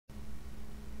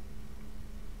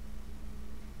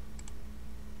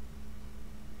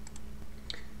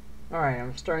Alright,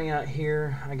 I'm starting out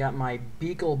here. I got my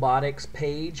Beaklebotix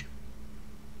page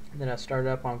that I started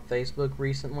up on Facebook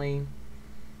recently.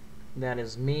 That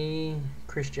is me,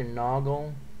 Christian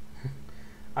Noggle.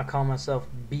 I call myself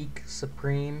Beak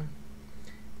Supreme.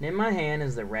 And in my hand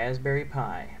is the Raspberry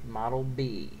Pi Model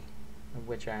B, of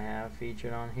which I have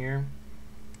featured on here.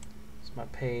 It's my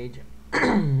page.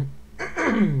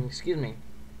 Excuse me.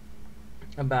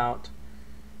 About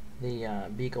the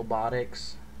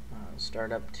Beaklebotix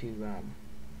startup to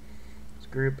this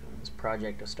group, this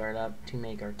project to start up to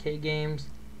make arcade games,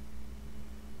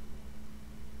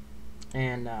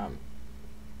 and of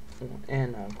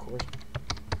course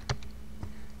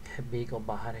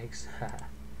Beaklebotix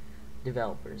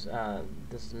developers.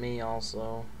 This is me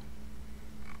also.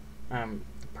 I'm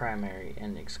the primary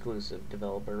and exclusive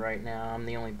developer right now. I'm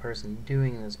the only person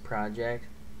doing this project.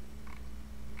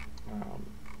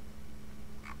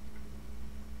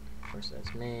 Of course,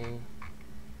 that's me.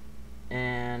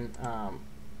 And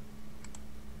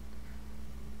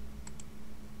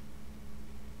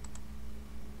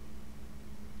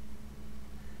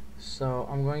so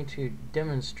I'm going to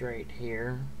demonstrate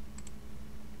here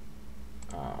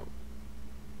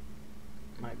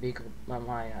my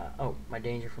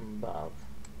danger from above.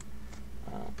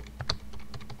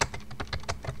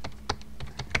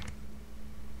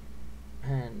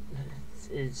 And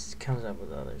it comes up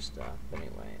with other stuff, but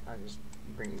anyway, I'll just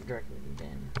bring it directly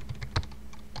in.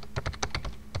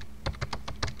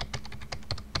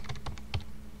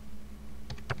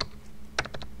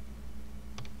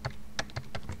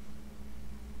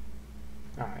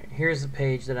 Alright, here's the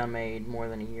page that I made more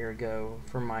than a year ago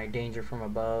for my Danger from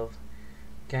Above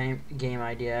game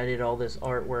idea. I did all this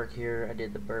artwork here. I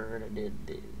did the bird.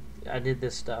 I did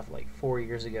this stuff like 4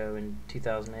 years ago in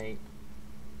 2008.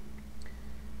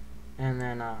 And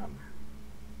then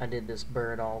I did this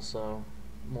bird also,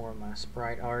 more of my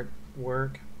sprite art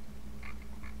work.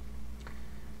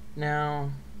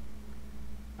 Now,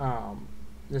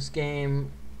 this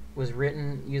game was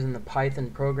written using the Python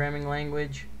programming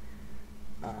language,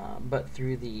 but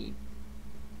through the,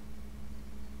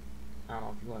 I don't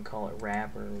know if you want to call it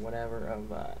wrap or whatever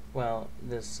of, well,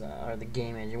 this, or the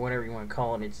game engine, whatever you want to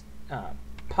call it, it's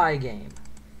Pygame.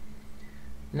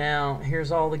 Now,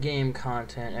 here's all the game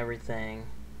content, everything.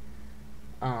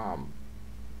 Now,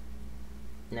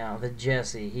 the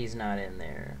Jesse, he's not in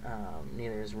there.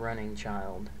 Neither is Running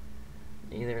Child.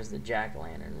 Neither is the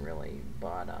Jack-o'-lantern, really.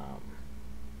 But,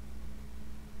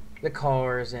 the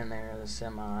car is in there, the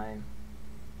semi.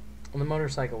 And the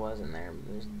motorcycle was in there,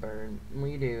 but there's the bird. And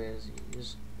what you do is you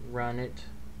just run it,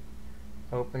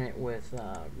 open it with,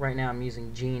 right now I'm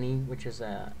using Geany, which is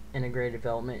a integrated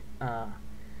development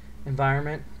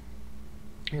environment.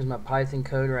 Here's my Python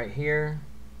code right here.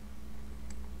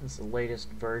 This is the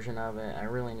latest version of it. I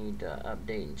really need to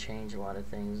update and change a lot of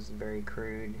things. It's very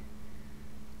crude.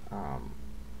 And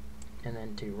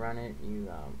then to run it, you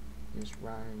just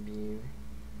run and view.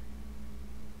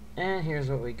 And here's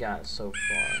what we got so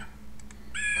far.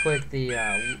 Click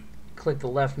the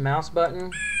left mouse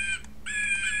button,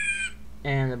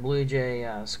 and the Blue Jay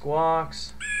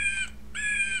squawks.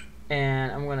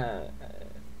 And I'm gonna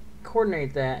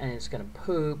coordinate that, and it's gonna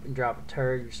poop and drop a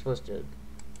turd. You're supposed to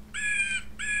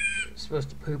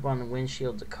poop on the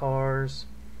windshields of cars,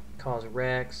 cause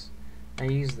wrecks. I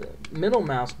use the middle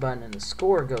mouse button, and the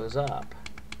score goes up.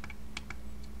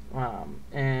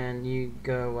 And you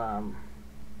go,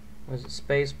 was it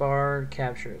spacebar,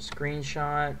 capture a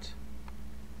screenshot,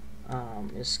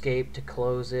 escape to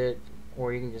close it,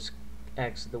 or you can just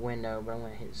exit the window. But I'm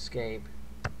gonna hit escape.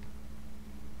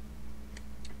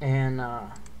 And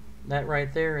that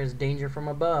right there is Danger from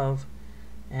Above,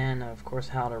 and of course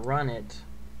how to run it.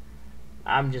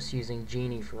 I'm just using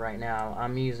Geany for right now.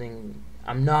 I'm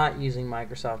not using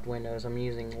Microsoft Windows. I'm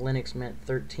using Linux Mint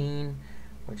 13,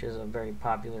 which is a very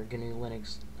popular GNU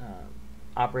Linux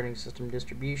operating system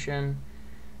distribution.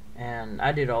 And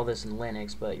I did all this in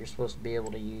Linux, but you're supposed to be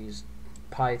able to use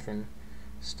Python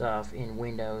stuff in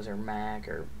Windows or Mac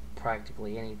or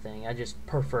practically anything. I just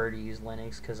prefer to use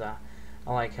Linux because I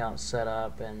like how it's set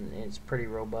up, and it's pretty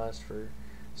robust for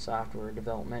software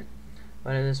development.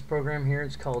 But in this program here,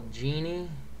 it's called Geany,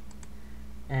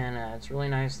 and it's a really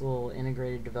nice little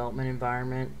integrated development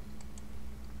environment.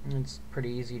 And it's pretty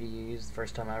easy to use. The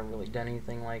first time I've really done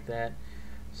anything like that.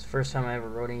 It's the first time I ever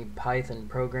wrote any Python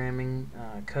programming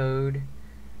code,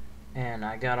 and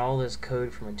I got all this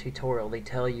code from a tutorial. They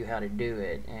tell you how to do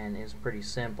it, and it's pretty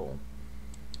simple.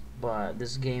 But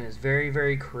this game is very,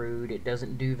 very crude. It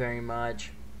doesn't do very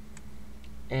much,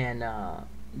 and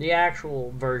the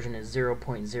actual version is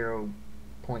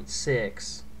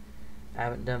 0.0.6 I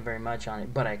haven't done very much on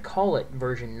it, but I call it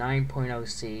version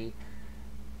 9.0C,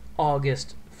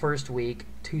 August 1st week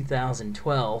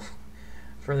 2012,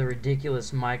 for the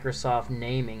ridiculous Microsoft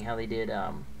naming, how they did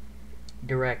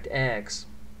DirectX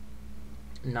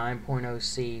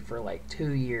 9.0C for like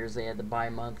 2 years. They had the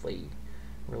bi-monthly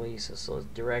releases. So it's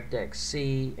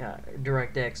DirectX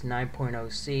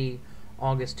 9.0C,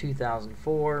 August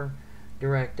 2004,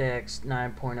 DirectX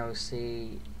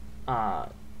 9.0C,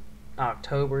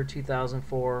 October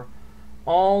 2004,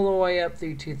 all the way up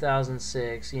through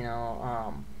 2006.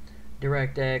 DirectX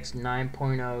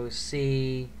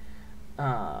 9.0C,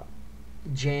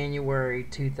 January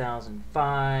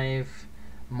 2005,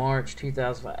 March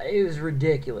 2005. It was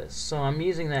ridiculous. So I'm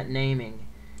using that naming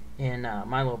in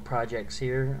my little projects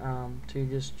here to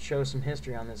just show some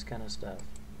history on this kind of stuff.